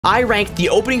I ranked the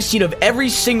opening scene of every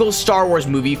single Star Wars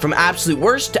movie from absolute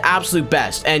worst to absolute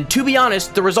best, and to be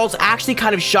honest, the results actually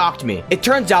kind of shocked me. It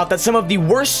turns out that some of the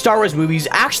worst Star Wars movies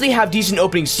actually have decent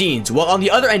opening scenes, while on the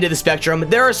other end of the spectrum,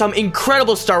 there are some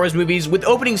incredible Star Wars movies with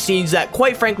opening scenes that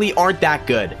quite frankly aren't that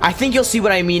good. I think you'll see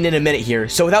what I mean in a minute here,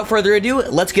 so without further ado,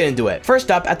 let's get into it.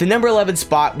 First up, at the number 11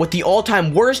 spot, with the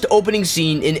all-time worst opening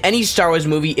scene in any Star Wars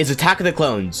movie is Attack of the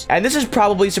Clones. And this is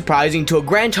probably surprising to a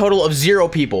grand total of 0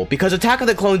 people, because Attack of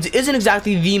the Clones isn't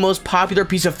exactly the most popular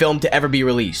piece of film to ever be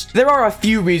released. There are a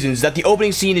few reasons that the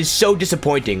opening scene is so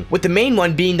disappointing, with the main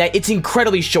one being that it's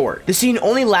incredibly short. The scene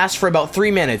only lasts for about 3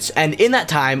 minutes, and in that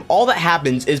time, all that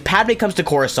happens is Padme comes to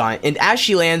Coruscant, and as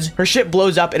she lands, her ship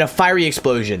blows up in a fiery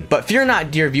explosion. But fear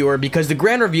not, dear viewer, because the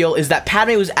grand reveal is that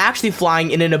Padme was actually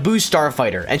flying in a Naboo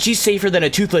starfighter, and she's safer than a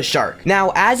toothless shark.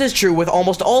 Now, as is true with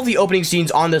almost all of the opening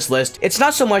scenes on this list, it's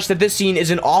not so much that this scene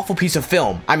is an awful piece of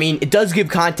film. I mean, it does give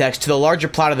context to the larger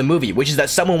plot of the movie, which is that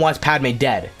someone wants Padme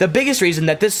dead. The biggest reason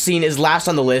that this scene is last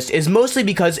on the list is mostly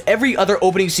because every other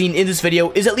opening scene in this video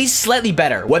is at least slightly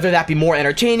better, whether that be more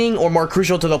entertaining or more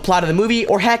crucial to the plot of the movie,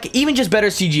 or heck, even just better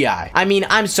CGI. I mean,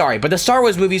 I'm sorry, but the Star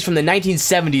Wars movies from the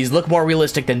 1970s look more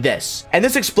realistic than this. And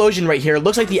this explosion right here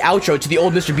looks like the outro to the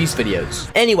old Mr. Beast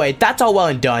videos. Anyway, that's all well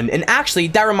and done, and actually,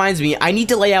 that reminds me, I need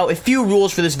to lay out a few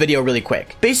rules for this video really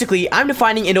quick. Basically, I'm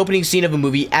defining an opening scene of a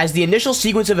movie as the initial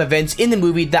sequence of events in the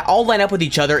movie that all line up with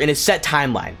each other in a set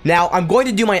timeline. Now, I'm going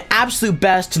to do my absolute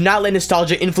best to not let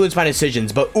nostalgia influence my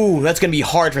decisions, but ooh, that's gonna be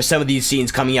hard for some of these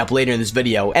scenes coming up later in this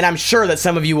video, and I'm sure that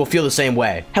some of you will feel the same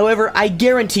way. However, I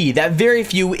guarantee that very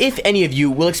few, if any of you,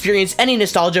 will experience any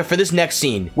nostalgia for this next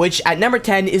scene, which at number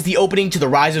 10 is the opening to The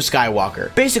Rise of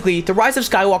Skywalker. Basically, The Rise of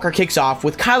Skywalker kicks off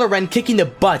with Kylo Ren kicking the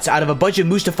butts out of a bunch of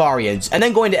Mustafarians, and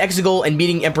then going to Exegol and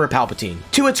meeting Emperor Palpatine.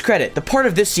 To its credit, the part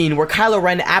of this scene where Kylo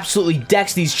Ren absolutely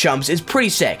decks these chumps is pretty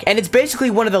sick, and it's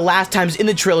basically one of the last times in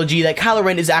the trilogy that Kylo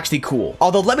Ren is actually cool.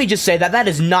 Although let me just say that that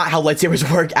is not how lightsabers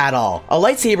work at all. A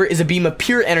lightsaber is a beam of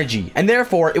pure energy, and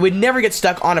therefore it would never get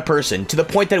stuck on a person to the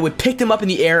point that it would pick them up in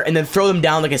the air and then throw them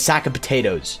down like a sack of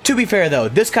potatoes. To be fair though,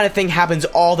 this kind of thing happens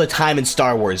all the time in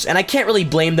Star Wars, and I can't really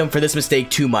blame them for this mistake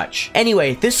too much.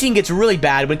 Anyway, this scene gets really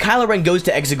bad when Kylo Ren goes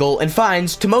to Exegol and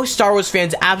finds, to most Star Wars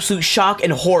fans' absolute shock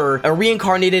and horror, a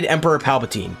reincarnated Emperor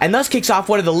Palpatine, and thus kicks off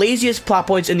one of the laziest plot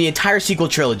points in the entire sequel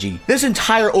trilogy. This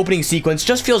entire opening sequence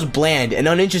just feels bland and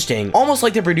uninteresting, almost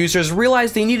like the producers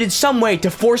realized they needed some way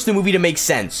to force the movie to make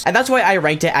sense, and that's why I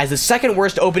ranked it as the second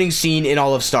worst opening scene in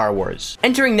all of Star Wars.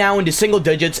 Entering now into single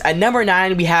digits, at number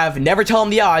 9 we have Never Tell 'Em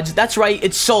the Odds. That's right,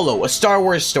 it's Solo, a Star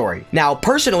Wars story. Now,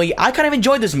 personally, I kind of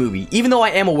enjoyed this movie, even though I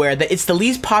am aware that it's the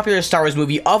least popular Star Wars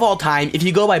movie of all time if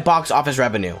you go by box office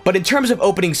revenue. But in terms of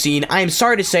opening scene, I am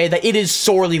sorry to say that it is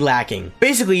sorely lacking.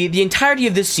 Basically, the entirety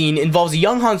of this scene involves a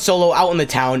young Han Solo out in the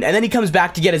town, and then he comes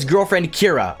back to get his girlfriend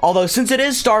Kira. Although since it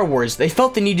is Star Wars, they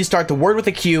felt the need to start the word with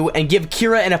a Q and give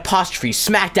Kira an apostrophe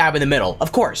smack dab in the middle,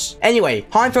 of course. Anyway,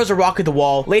 Han throws a rock at the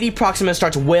wall, Lady Proxima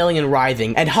starts wailing and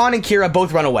writhing, and Han and Kira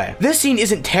both run away. This scene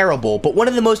isn't terrible, but one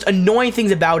of the most annoying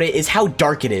things about it is how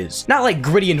dark it is. Not like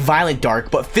gritty and violent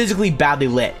dark, but physically badly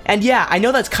lit. And yeah, I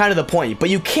know that's kind of the point, but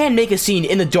you can make a scene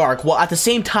in the dark while at the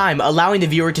same time allowing the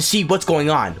viewer to see what's going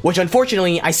on, which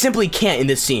unfortunately I simply can't in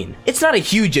this scene. It's not a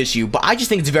huge issue, but I just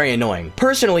think it's very annoying.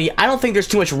 Personally, I don't think there's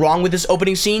too much wrong with this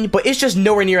opening scene, but it's just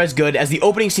nowhere near as good as the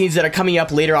opening scenes that are coming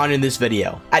up later on in this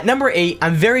video. At number 8,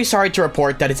 I'm very sorry to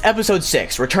report that it's Episode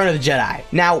 6, Return of the Jedi.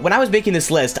 Now, when I was making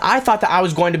this list, I thought that I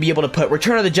was going to be able to put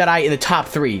Return of the Jedi in the top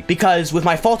 3, because with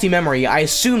my faulty memory, I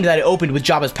assumed that it opened with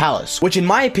Jabba's palace, which in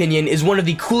my opinion is one of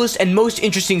the coolest and most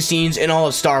interesting scenes in all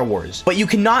of Star Wars. But you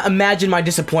cannot imagine my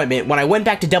disappointment when I went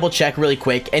back to double check really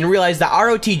quick and realized that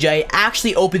ROTJ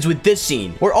actually opens with this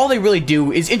scene, where all they really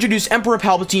do is introduce Emperor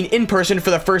Palpatine in person for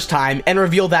the first time and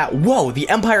reveal that, whoa, the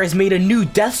Empire has made a new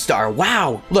Death Star,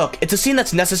 wow. Look, it's a scene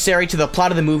that's necessary to the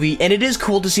plot of the movie, and it is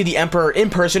cool to see the Emperor in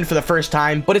person for the first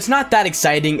time, but it's not that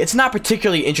exciting, it's not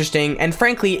particularly interesting, and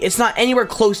frankly, it's not anywhere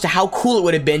close to how cool it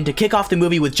would have been to kick off the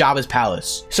movie with Jabba's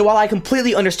palace. So while I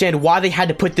completely understand why they had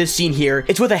to put this scene here,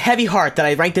 it's with a heavy heart that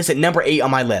I ranked this at number 8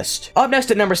 on my list. Up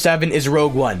next at number 7 is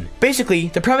Rogue One. Basically,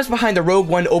 the premise behind the Rogue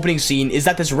One opening scene is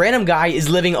that this random guy is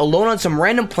living alone on some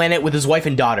random planet with his wife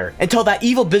and daughter, until that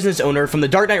evil business owner from The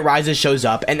Dark Knight Rises shows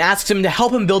up and asks him to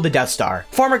help him build the Death Star.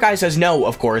 Farmer guy says no,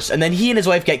 of course, and then he and his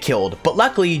wife get killed, but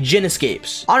luckily, Jin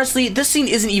escapes. Honestly, this scene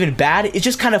isn't even bad, it's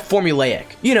just kind of formulaic.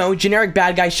 You know, generic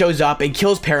bad guy shows up and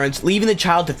kills parents, leaving the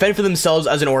child to fend for themselves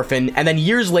as an orphan, and then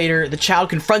years later, the child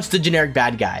confronts the generic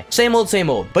bad guy. Same old, same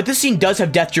old. But this scene does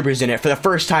have Death Troopers in it for the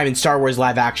first time in Star Wars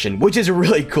live action, which is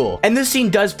really cool. And this scene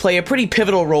does play a pretty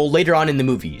pivotal role later on in the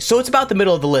movie, so it's about the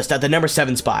middle of the list at the number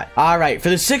 7 spot. spot. Alright, for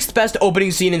the 6th best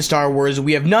opening scene in Star Wars,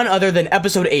 we have none other than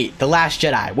Episode 8, The Last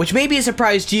Jedi, which may be a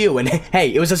surprise to you, and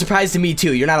hey, it was a surprise to me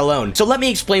too, you're not alone. So let me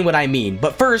explain what I mean.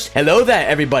 But first, hello there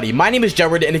everybody, my name is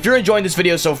Jared, and if you're enjoying this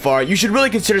video so far, you should really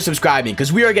consider subscribing,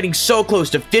 because we are getting so close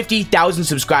to 50,000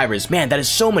 subscribers. Man, that is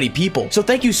so many people. So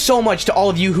thank you so much to all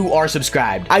of you who are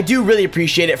subscribed. I do really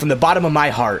appreciate it from the bottom of my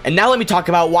heart. And now let me talk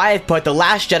about why I've put The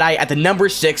Last Jedi at the number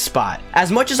 6 spot.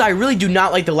 As much as I really do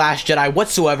not like The Last Jedi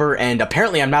whatsoever, and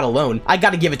apparently I'm not alone, I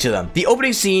gotta give it to them. The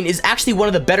opening scene is actually one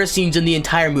of the better scenes in the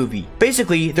entire movie.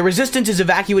 Basically, the Resistance is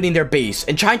evacuating their base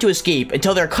and trying to escape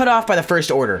until they're cut off by the First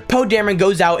Order. Poe Dameron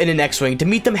goes out in an X-Wing to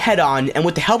meet them head on, and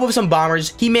with the help of some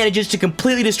bombers, he manages to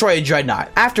completely destroy a dreadnought,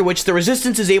 after which the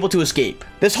Resistance is able to escape.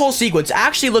 This whole sequence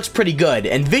actually looks pretty good,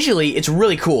 and visually, it's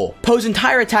really cool. Poe's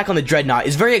entire attack on the dreadnought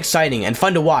is very exciting and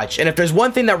fun to watch, and if there's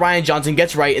one thing that Rian Johnson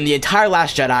gets right in the entire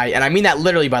Last Jedi, and I mean that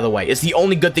literally by the way, it's the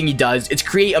only good thing he does, it's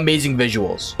create amazing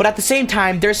visuals. But at the same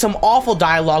time, there's some awful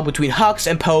dialogue between Hux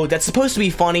and Poe that's supposed to be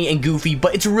funny and goofy,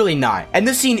 but it's really not. And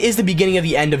this scene is the beginning of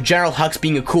the end of General Hux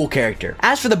being a cool character.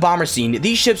 As for the bomber scene,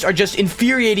 these ships are just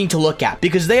infuriating to look at,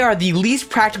 because they are the least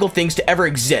practical things to ever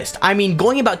exist. I mean,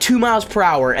 going about 2 miles per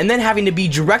hour and then having to be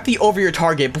directly over your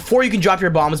target before you can drop your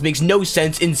bombs makes no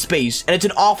sense in space, and it's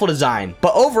an awful design.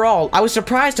 But overall, I was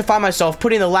surprised to find myself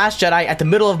putting The Last Jedi at the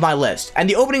middle of my list, and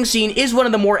the opening scene is one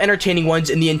of the more entertaining ones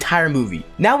in the entire movie.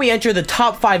 Now we enter the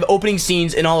top 5 opening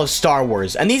scenes in all of Star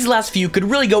Wars, and these last few could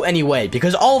really go any way,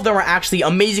 because all of them are actually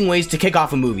amazing ways to kick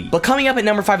off a movie. But coming up at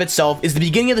number 5 itself is the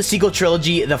beginning of the sequel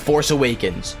trilogy, The Force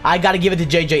Awakens. I gotta give it to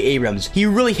J.J. Abrams. He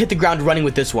really hit the ground running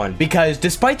with this one, because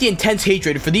despite the intense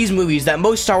hatred for these movies that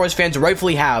most Star Wars fans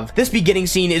rightfully have, this beginning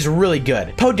scene is really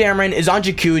good. Poe Dameron is on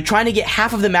Jakku trying to get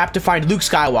half of the map to find Luke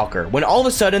Skywalker, when all of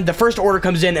a sudden the First Order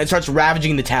comes in and starts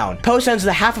ravaging the town. Poe sends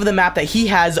the half of the map that he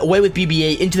has away with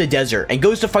BB-8 into the desert and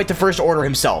goes to fight the First Order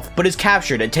himself, but is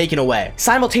captured and taken away.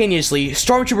 Simultaneously,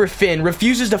 Stormtrooper Finn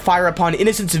refuses to fire upon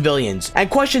innocent civilians and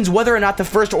questions whether or not the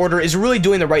First Order is really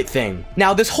doing the right thing.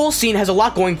 Now, this whole scene has a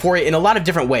lot going for it in a lot of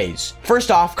different ways.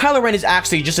 First off, Kylo Ren is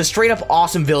actually just a straight up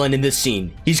awesome villain in this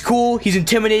scene. He's cool, he's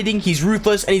intimidating, he's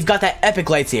ruthless, and he's got that epic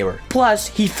lightsaber. Plus,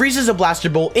 he freezes a blaster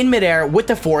bolt in midair with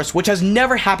the Force, which has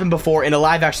never happened before in a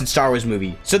live action Star Wars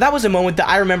movie. So that was a moment that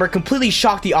I remember completely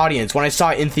shocked the audience when I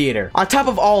saw it in theater. On top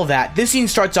of all of that, this scene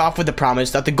starts off with the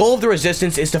promise that the goal of the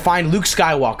Resistance is to find Luke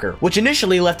Skywalker, which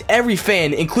initially left every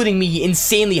fan, including me,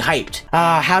 insanely hyped.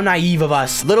 Ah, how naive of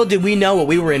us. Little did we know what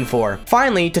we were in for.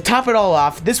 Finally, to top it all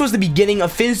off, this was the beginning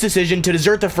of Finn's decision to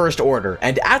desert the First Order,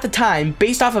 and at the time,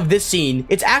 based off of this scene,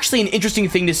 it's actually an interesting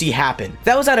thing to see happen.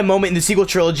 That was at a moment in the sequel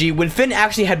trilogy when Finn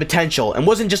actually had potential and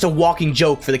wasn't just a walking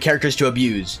joke for the characters to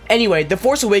abuse. Anyway, The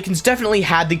Force Awakens definitely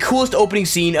had the coolest opening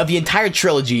scene of the entire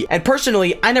trilogy, and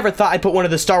personally, I never thought I'd put one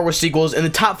of the Star Wars sequels in the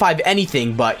top 5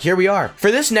 anything, but here we are.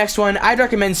 For this next one, I'd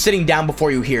recommend sitting down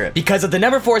before you hear it, because at the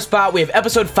number 4 spot, we have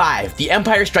Episode 5, The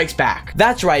Empire Strikes Back.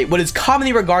 That's right, what is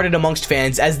commonly regarded amongst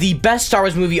fans as the best Star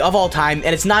Wars movie of all time,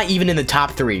 and it's not even in the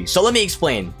top 3, so let me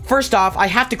explain. First off, I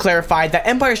have to clarify that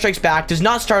Empire Strikes Back does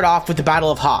not start off with the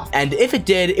Battle of Hoth, and if it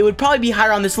did, it would probably be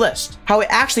higher on this list. How it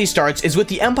actually starts is with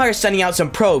the Empire sending out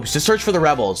some probes to search for the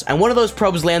rebels, and one of those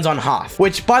probes lands on Hoth,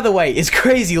 which, by the way, is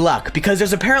crazy luck, because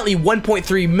there's apparently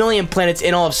 1.3 million planets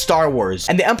in all of Star Wars,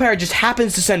 and the Empire just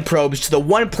happens to send probes to the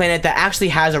one planet that actually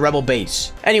has a rebel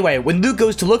base. Anyway, when Luke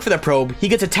goes to look for the probe, he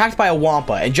gets attacked by a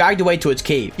Wampa and dragged away to its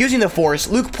cave. Using the Force,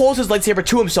 Luke pulls his lightsaber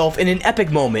to himself in an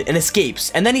epic moment and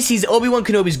escapes, and then he sees Obi-Wan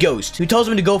Kenobi's ghost, who tells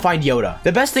him to go find Yoda.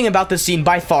 The best thing about this scene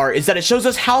by far is that it shows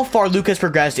us how far Luke has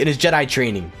progressed in his Jedi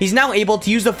training. He's now able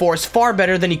to use the Force far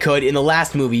better than he could in the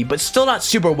last movie, but still not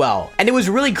super well, and it was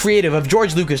really creative of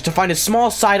George Lucas to find a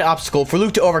small side obstacle for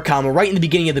Luke to overcome right in the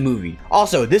beginning of the movie.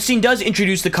 Also, this scene does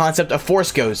introduce the concept of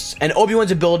Force ghosts and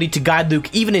Obi-Wan's ability to guide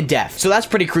Luke even in death, so that's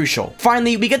pretty crucial.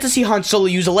 Finally, we get to see Han Solo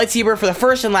use a lightsaber for the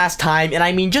first and last time, and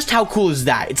I mean, just how cool is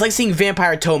that? It's like seeing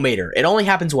Vampire Tow Mater. It only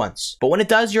happens once, but when it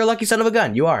does, you're a lucky son of a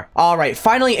gun. You are. Alright,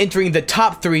 finally entering the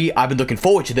top 3, I've been looking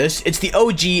forward to this. It's the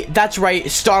OG, that's right,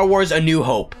 Star Wars A New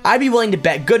Hope. I'd be willing to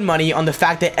bet good money on the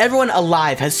fact that everyone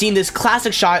alive has seen this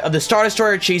classic shot of the Star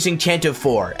Destroyer chasing Tantive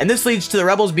 4, and this leads to the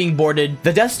rebels being boarded,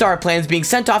 the Death Star plans being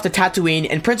sent off to Tatooine,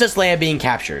 and Princess Leia being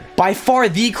captured. By far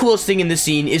the coolest thing in this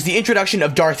scene is the introduction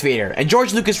of Darth Vader, and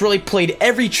George Lucas really played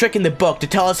every trick in the book to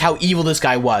tell us how evil this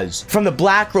guy was. From the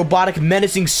black, robotic,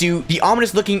 menacing suit, the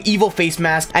ominous looking evil face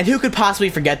mask, and who could possibly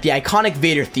forget the iconic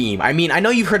Vader theme? I mean, I know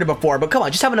you've heard it before, but come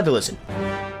on, just have another listen.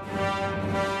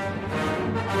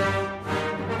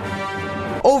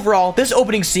 Overall, this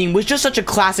opening scene was just such a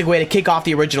classic way to kick off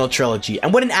the original trilogy,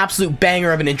 and what an absolute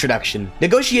banger of an introduction.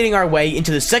 Negotiating our way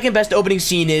into the second best opening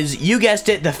scene is, you guessed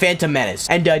it, the Phantom Menace.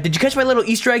 And did you catch my little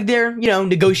Easter egg there? You know,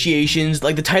 negotiations,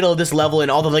 like the title of this level in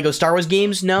all the LEGO Star Wars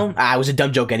games? No? It was a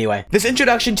dumb joke anyway. This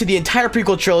introduction to the entire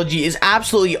prequel trilogy is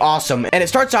absolutely awesome, and it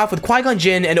starts off with Qui-Gon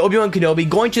Jinn and Obi-Wan Kenobi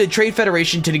going to the Trade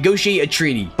Federation to negotiate a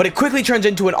treaty, but it quickly turns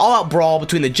into an all-out brawl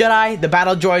between the Jedi, the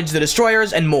battle droids, the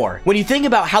destroyers, and more. When you think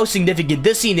about how significant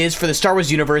this scene is for the Star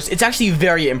Wars universe, it's actually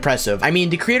very impressive. I mean,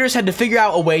 the creators had to figure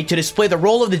out a way to display the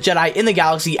role of the Jedi in the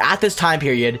galaxy at this time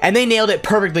period, and they nailed it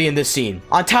perfectly in this scene.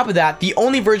 On top of that, the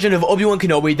only version of Obi-Wan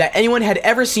Kenobi that anyone had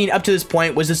ever seen up to this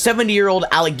point was the 70-year-old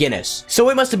Alec Guinness, so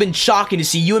it must have been shocking to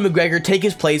see Ewan McGregor take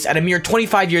his place at a mere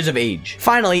 25 years of age.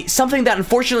 Finally, something that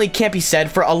unfortunately can't be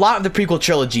said for a lot of the prequel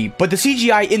trilogy, but the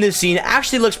CGI in this scene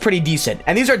actually looks pretty decent,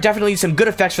 and these are definitely some good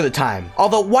effects for the time.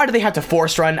 Although, why do they have to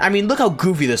force run? I mean, look how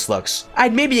goofy this looks.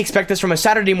 I'd maybe expect this from a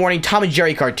Saturday morning Tom and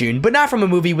Jerry cartoon, but not from a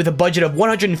movie with a budget of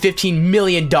 $115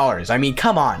 million. I mean,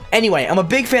 come on. Anyway, I'm a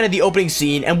big fan of the opening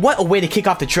scene, and what a way to kick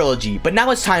off the trilogy, but now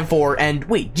it's time for, and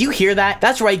wait, do you hear that?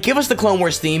 That's right, give us the Clone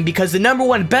Wars theme, because the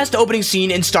 #1 best opening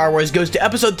scene in Star Wars goes to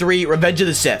Episode 3, Revenge of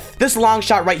the Sith. This long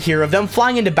shot right here of them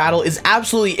flying into battle is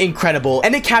absolutely incredible,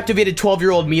 and it captivated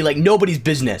 12-year-old me like nobody's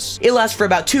business. It lasts for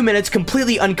about 2 minutes,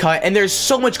 completely uncut, and there's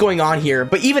so much going on here,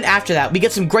 but even after that, we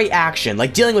get some great action,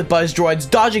 like dealing with buzz droids,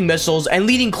 dodging missiles, and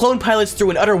leading clone pilots through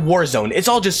an utter war zone. It's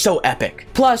all just so epic.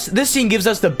 Plus, this scene gives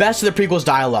us the best of the prequel's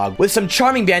dialogue, with some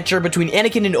charming banter between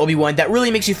Anakin and Obi-Wan that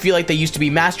really makes you feel like they used to be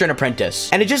master and apprentice.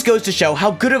 And it just goes to show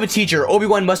how good of a teacher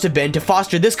Obi-Wan must have been to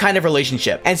foster this kind of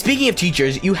relationship. And speaking of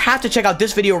teachers, you have to check out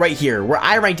this video right here, where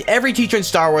I ranked every teacher in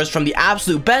Star Wars from the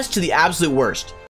absolute best to the absolute worst.